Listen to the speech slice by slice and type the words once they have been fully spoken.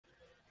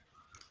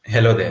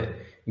Hello there.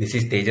 This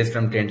is Tejas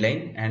from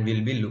Trendline, and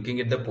we'll be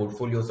looking at the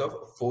portfolios of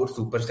 4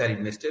 superstar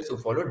investors who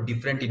follow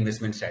different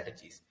investment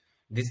strategies.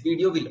 This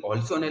video will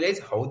also analyze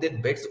how their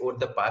bets over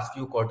the past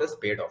few quarters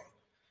paid off.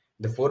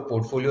 The 4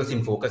 portfolios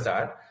in focus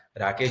are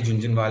Rakesh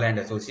Jhunjhunwala and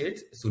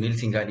Associates, Sunil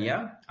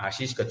Singhania,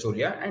 Ashish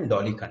Kacholia, and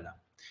Dolly Khanna.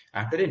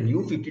 After a new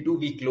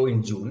 52-week low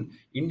in June,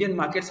 Indian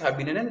markets have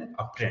been in an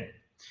uptrend.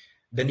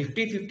 The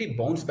Nifty 50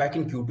 bounced back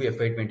in Q2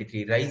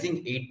 FY23,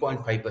 rising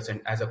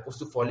 8.5% as opposed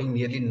to falling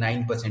nearly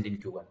 9% in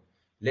Q1.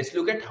 Let's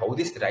look at how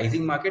this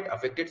rising market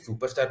affected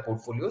superstar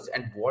portfolios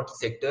and what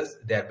sectors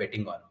they are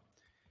betting on.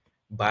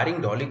 Barring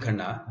Dolly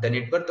Khanna, the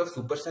net worth of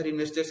superstar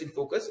investors in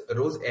focus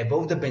rose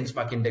above the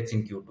benchmark index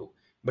in Q2.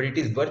 But it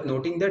is worth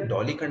noting that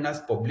Dolly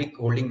Khanna's public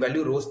holding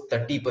value rose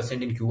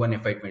 30% in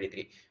Q1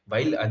 FY23,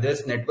 while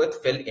others' net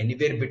worth fell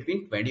anywhere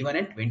between 21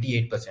 and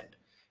 28%.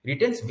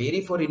 Returns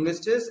vary for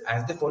investors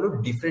as they follow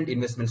different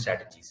investment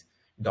strategies.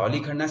 Dolly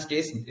Khanna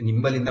stays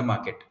nimble in the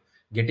market,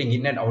 getting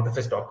in and out of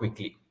a stock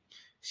quickly.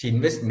 She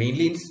invests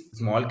mainly in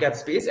small cap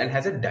space and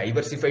has a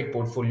diversified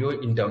portfolio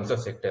in terms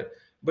of sector.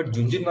 But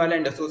Jhunjhunwala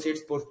and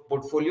Associates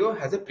portfolio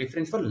has a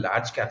preference for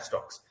large cap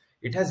stocks.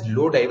 It has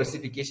low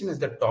diversification as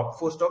the top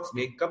 4 stocks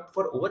make up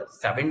for over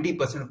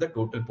 70% of the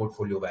total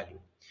portfolio value.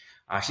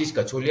 Ashish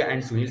Kacholia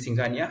and Sunil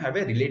Singhania have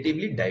a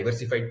relatively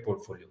diversified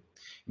portfolio,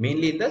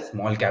 mainly in the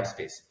small cap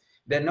space.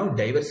 They are now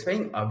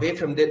diversifying away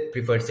from their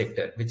preferred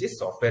sector, which is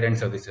software and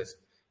services.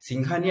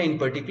 Singhania in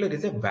particular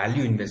is a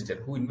value investor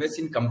who invests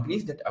in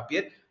companies that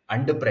appear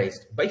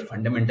underpriced by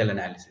fundamental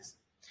analysis.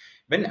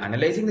 When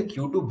analyzing the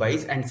Q2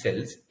 buys and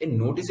sells, a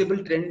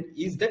noticeable trend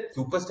is that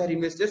superstar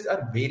investors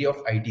are wary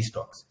of IT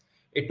stocks.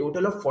 A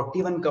total of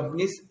 41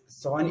 companies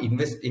saw an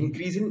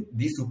increase in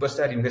these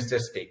superstar investor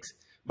stakes,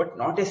 but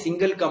not a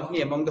single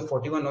company among the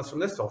 41 was from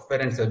the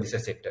software and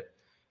services sector.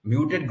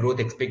 Muted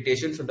growth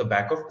expectations on the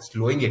back of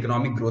slowing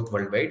economic growth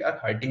worldwide are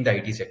hurting the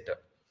IT sector.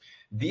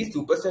 These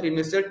superstar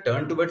investors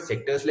turn towards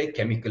sectors like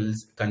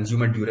chemicals,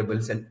 consumer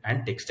durables,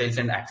 and textiles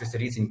and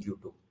accessories in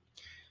Q2.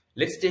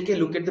 Let's take a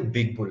look at the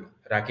Big Bull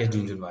Rakesh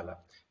Jhunjhunwala.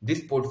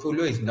 This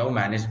portfolio is now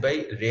managed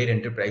by Rare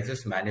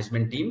Enterprises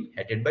management team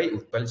headed by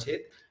Utpal Sheth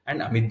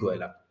and Amit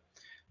Goyala.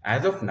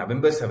 As of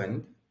November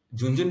 7th,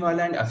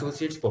 Jhunjhunwala and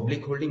Associates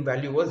public holding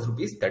value was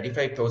Rs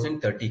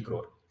 35,030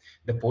 crore.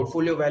 The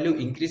portfolio value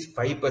increased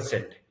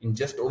 5% in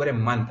just over a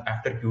month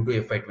after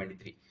Q2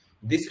 FY23.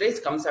 This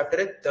rise comes after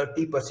a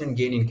 30%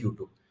 gain in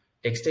Q2.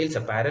 Textiles,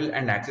 apparel,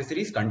 and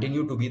accessories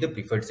continue to be the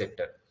preferred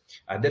sector.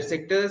 Other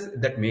sectors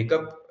that make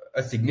up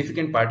a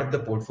significant part of the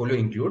portfolio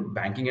include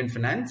banking and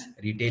finance,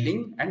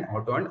 retailing, and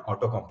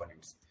auto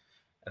components.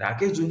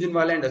 Rakesh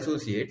Jhunjhunwala and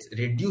Associates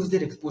reduced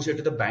their exposure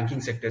to the banking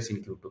sectors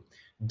in Q2.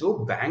 Though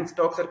bank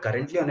stocks are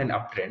currently on an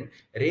uptrend,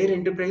 Rare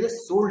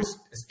Enterprises sold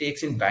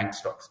stakes in bank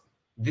stocks.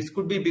 This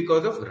could be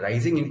because of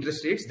rising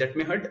interest rates that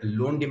may hurt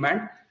loan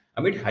demand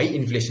amid high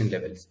inflation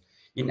levels.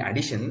 In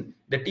addition,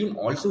 the team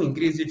also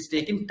increased its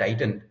stake in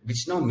Titan,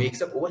 which now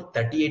makes up over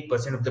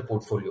 38% of the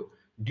portfolio.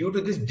 Due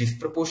to this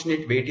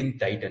disproportionate weight in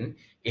Titan,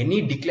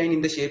 any decline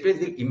in the share price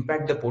will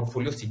impact the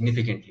portfolio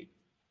significantly.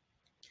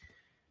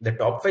 The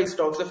top 5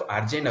 stocks of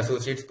RJ and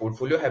Associates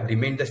portfolio have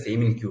remained the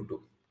same in Q2.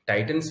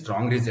 Titan's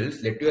strong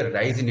results led to a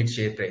rise in its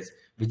share price,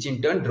 which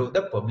in turn drove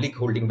the public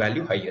holding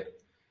value higher.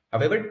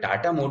 However,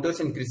 Tata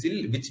Motors and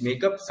CRISIL, which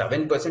make up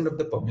 7% of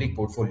the public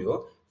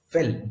portfolio,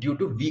 fell due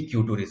to weak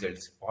Q2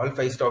 results. All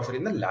 5 stocks are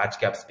in the large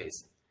cap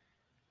space.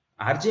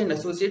 RJ and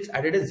Associates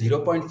added a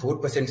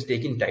 0.4%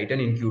 stake in Titan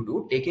in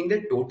Q2, taking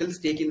their total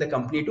stake in the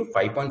company to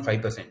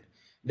 5.5%.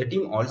 The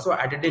team also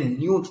added a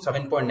new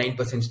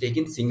 7.9% stake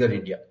in Singer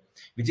India,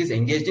 which is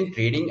engaged in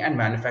trading and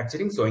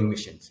manufacturing sewing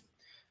machines.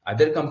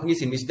 Other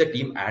companies in which the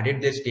team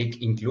added their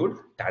stake include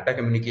Tata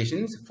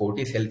Communications,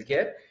 Fortis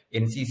Healthcare,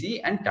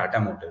 NCC, and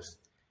Tata Motors.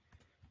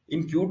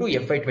 In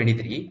Q2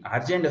 FY23,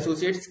 RJ and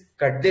Associates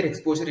cut their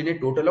exposure in a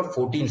total of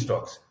 14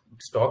 stocks.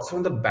 Stocks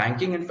from the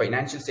banking and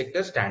financial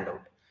sector stand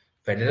out: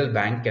 Federal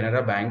Bank,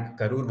 Canara Bank,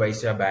 Karur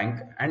Vysya Bank,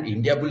 and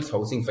Indiabulls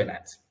Housing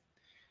Finance.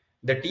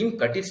 The team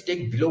cut its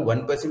stake below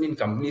 1% in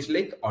companies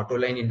like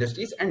Autoline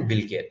Industries and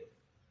Billcare.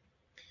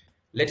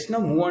 Let's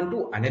now move on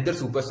to another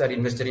superstar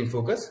investor in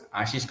focus,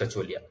 Ashish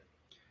Kacholia.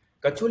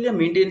 Kacholia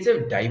maintains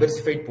a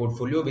diversified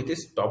portfolio with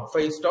his top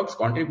 5 stocks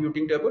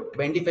contributing to about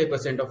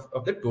 25%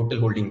 of the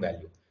total holding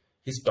value.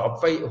 His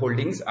top 5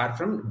 holdings are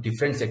from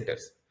different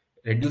sectors,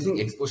 reducing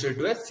exposure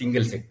to a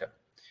single sector.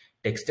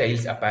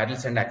 Textiles,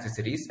 apparels and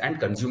accessories,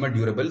 and consumer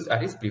durables are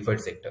his preferred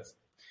sectors.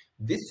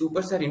 This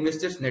superstar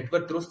investor's net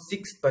worth rose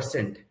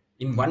 6%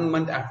 in 1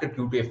 month after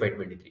Q2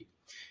 FY23.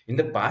 In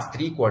the past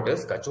 3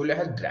 quarters, Kacholia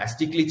has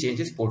drastically changed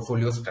his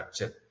portfolio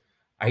structure.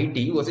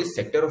 IT was his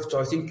sector of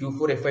choice in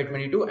Q4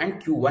 FY22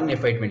 and Q1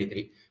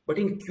 FY23. But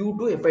in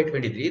Q2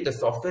 FY23, the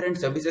software and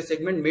services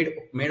segment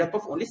made up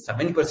of only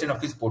 7%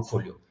 of his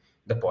portfolio.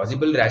 The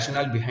possible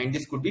rationale behind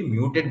this could be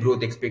muted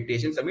growth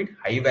expectations amid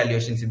high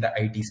valuations in the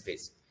IT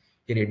space.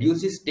 He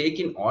reduced his stake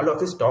in all of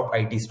his top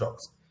IT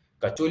stocks.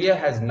 Kacholia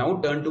has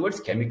now turned towards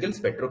chemicals,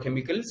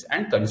 petrochemicals,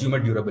 and consumer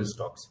durable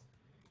stocks.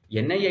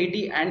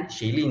 NIIT and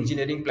Shaily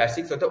Engineering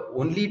Plastics are the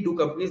only two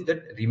companies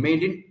that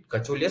remained in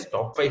Kacholia's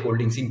top 5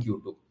 holdings in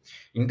Q2.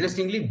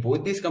 Interestingly,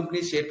 both these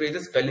companies' share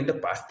prices fell in the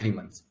past 3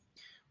 months.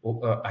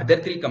 Other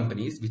three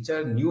companies, which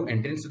are new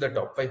entrants to the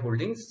top 5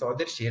 holdings, saw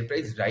their share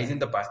price rise in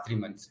the past 3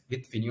 months,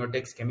 with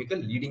Finiotex Chemical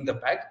leading the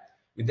pack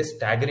with a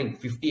staggering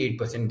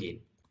 58% gain.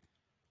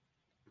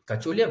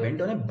 Kacholia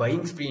went on a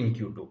buying spree in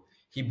Q2.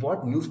 He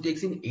bought new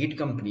stakes in 8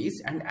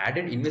 companies and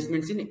added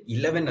investments in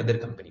 11 other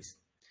companies.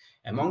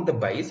 Among the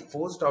buys,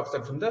 4 stocks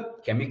are from the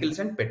chemicals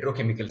and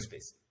petrochemical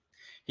space.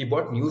 He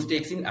bought new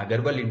stakes in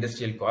Agarwal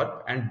Industrial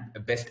Corp and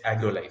Best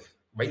AgroLife,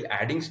 while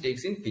adding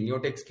stakes in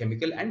Finiotex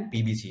Chemical and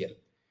PBCL.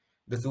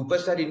 The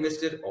superstar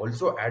investor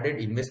also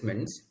added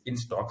investments in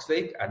stocks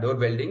like Ador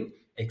Welding,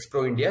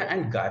 Expro India,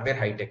 and Garver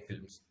High-Tech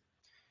Films.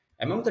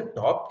 Among the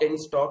top 10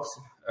 stocks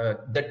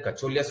that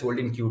Kacholia sold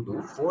in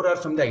Q2, 4 are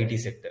from the IT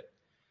sector.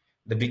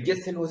 The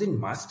biggest sell was in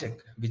Mastech,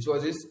 which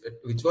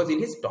was in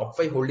his top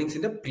 5 holdings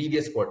in the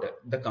previous quarter.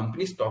 The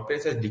company's stock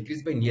price has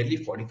decreased by nearly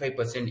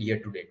 45% year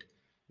to date.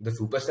 The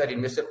superstar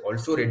investor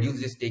also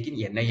reduced his stake in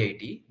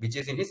NIIT, which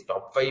is in his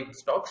top 5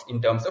 stocks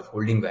in terms of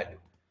holding value.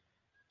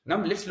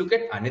 Now let's look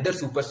at another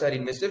superstar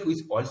investor who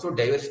is also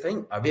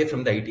diversifying away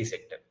from the IT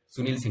sector,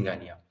 Sunil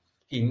Singhania.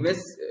 He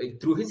invests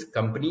through his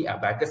company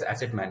Abakkus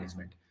Asset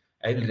Management.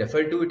 I will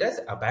refer to it as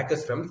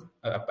Abakkus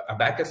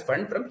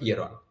Fund from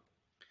here on.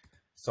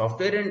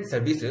 Software and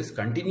services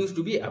continues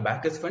to be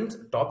Abakkus Fund's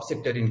top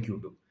sector in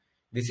Q2.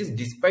 This is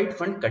despite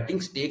fund cutting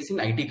stakes in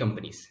IT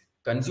companies.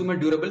 Consumer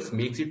durables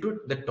makes it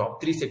to the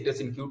top 3 sectors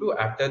in Q2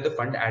 after the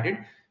fund added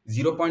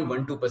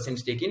 0.12%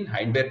 stake in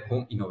Heinberg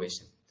Home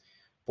Innovation.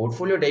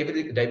 Portfolio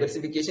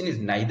diversification is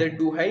neither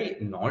too high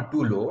nor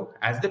too low,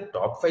 as the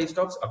top 5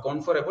 stocks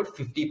account for about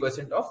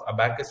 50% of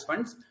Abakkus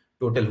Fund's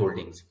total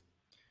holdings.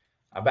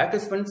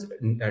 Abakkus Fund's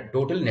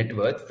total net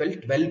worth fell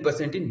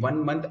 12% in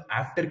 1 month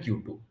after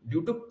Q2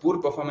 due to poor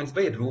performance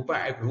by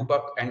Rupa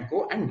 &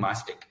 Co and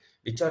Mastech,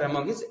 which are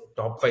among his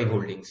top 5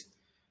 holdings.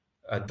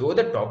 Though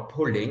the top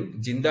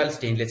holding, Jindal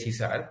Stainless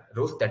Hisar,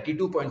 rose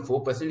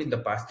 32.4% in the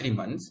past 3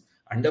 months,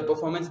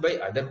 underperformance by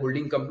other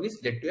holding companies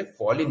led to a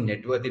fall in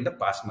net worth in the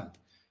past month.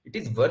 It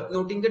is worth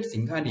noting that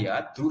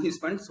Singhania, through his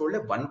fund, sold a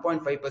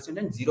 1.5%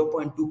 and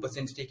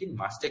 0.2% stake in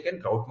Mastech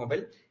and Route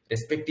Mobile,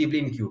 respectively,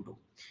 in Q2.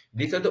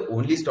 These are the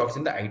only stocks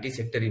in the IT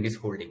sector in his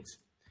holdings.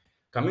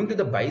 Coming to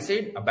the buy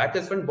side,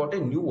 Abakkus Fund bought a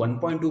new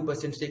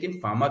 1.2% stake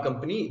in pharma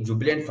company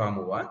Jubilant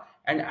Pharmova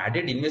and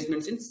added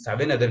investments in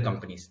 7 other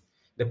companies.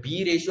 The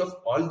PE ratio of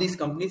all these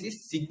companies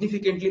is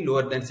significantly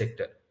lower than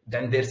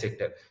their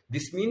sector.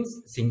 This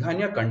means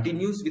Singhania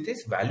continues with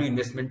his value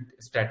investment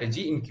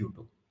strategy in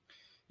Q2.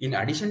 In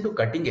addition to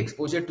cutting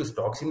exposure to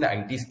stocks in the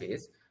IT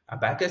space,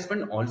 Abakkus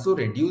Fund also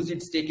reduced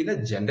its stake in the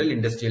general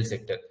industrial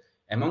sector.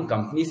 Among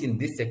companies in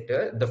this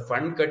sector, the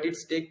fund cut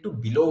its stake to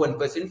below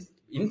 1%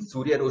 in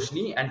Surya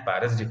Roshni and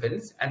Paras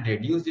Defense and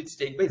reduced its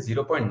stake by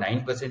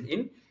 0.9%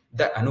 in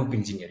the Anup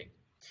Engineering.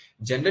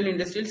 General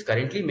industrials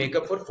currently make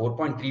up for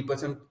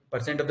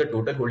 4.3% of the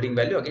total holding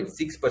value against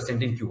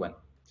 6% in Q1.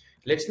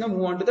 Let's now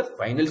move on to the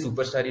final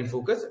superstar in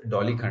focus,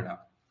 Dolly Khanna.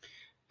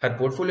 Her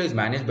portfolio is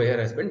managed by her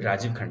husband,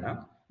 Rajiv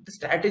Khanna. The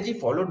strategy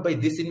followed by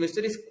this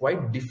investor is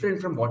quite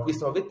different from what we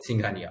saw with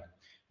Singhania.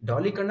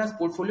 Dolly Khanna's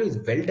portfolio is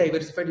well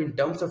diversified in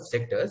terms of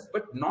sectors,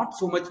 but not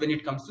so much when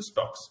it comes to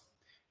stocks.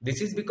 This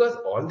is because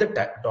all the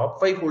top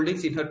 5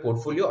 holdings in her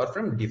portfolio are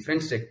from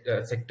different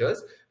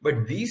sectors,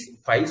 but these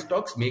 5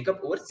 stocks make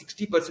up over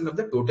 60% of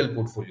the total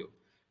portfolio.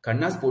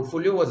 Khanna's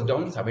portfolio was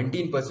down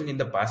 17% in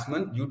the past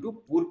month due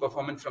to poor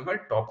performance from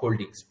her top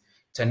holdings,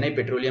 Chennai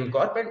Petroleum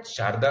Corp and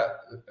Sharda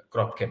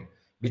Cropchem,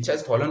 which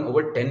has fallen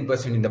over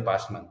 10% in the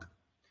past month.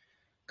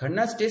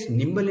 Khanna stays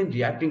nimble in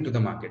reacting to the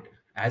market.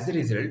 As a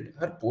result,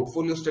 her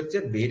portfolio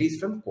structure varies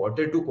from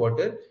quarter to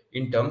quarter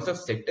in terms of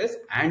sectors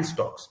and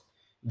stocks.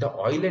 The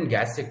oil and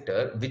gas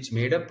sector, which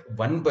made up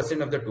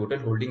 1% of the total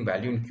holding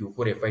value in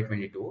Q4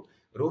 FY22,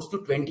 rose to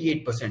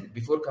 28%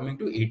 before coming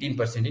to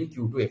 18% in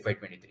Q2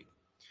 FY23.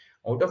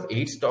 Out of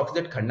 8 stocks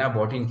that Khanna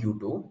bought in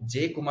Q2,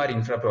 J. Kumar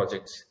Infra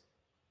Projects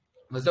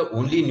was the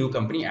only new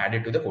company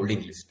added to the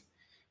holding list.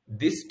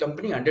 This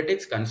company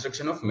undertakes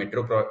construction of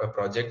metro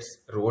projects,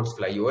 roads,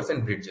 flyovers,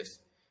 and bridges.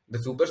 The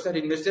superstar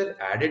investor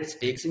added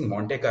stakes in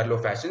Monte Carlo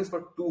Fashions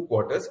for 2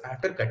 quarters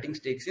after cutting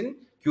stakes in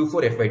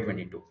Q4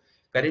 FY22.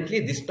 Currently,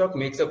 this stock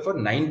makes up for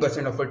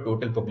 9% of her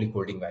total public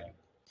holding value.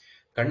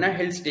 Khanna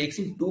held stakes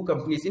in 2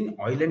 companies in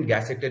oil and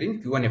gas sector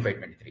in Q1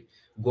 FY23,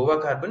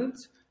 Goa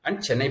Carbons and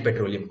Chennai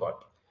Petroleum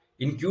Corp.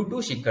 In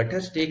Q2, she cut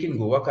her stake in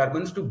Goa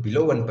Carbons to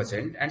below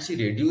 1% and she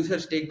reduced her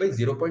stake by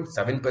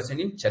 0.7%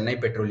 in Chennai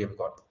Petroleum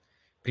Corp.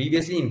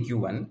 Previously in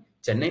Q1,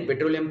 Chennai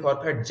Petroleum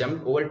Corp had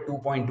jumped over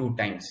 2.2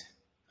 times.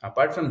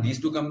 Apart from these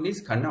 2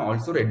 companies, Khanna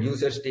also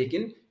reduced her stake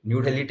in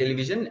New Delhi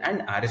Television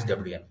and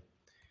RSWM.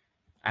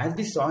 As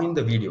we saw in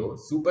the video,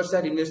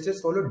 superstar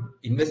investors followed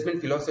investment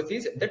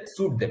philosophies that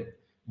suit them.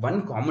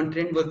 One common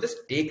trend was the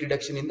stake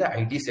reduction in the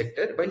IT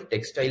sector, while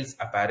textiles,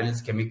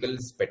 apparels,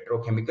 chemicals,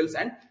 petrochemicals,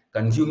 and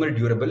consumer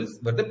durables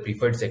were the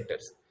preferred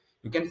sectors.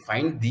 You can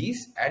find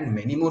these and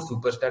many more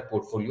superstar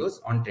portfolios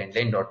on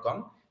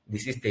trendlyne.com.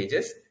 This is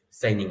Tejas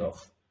signing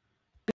off.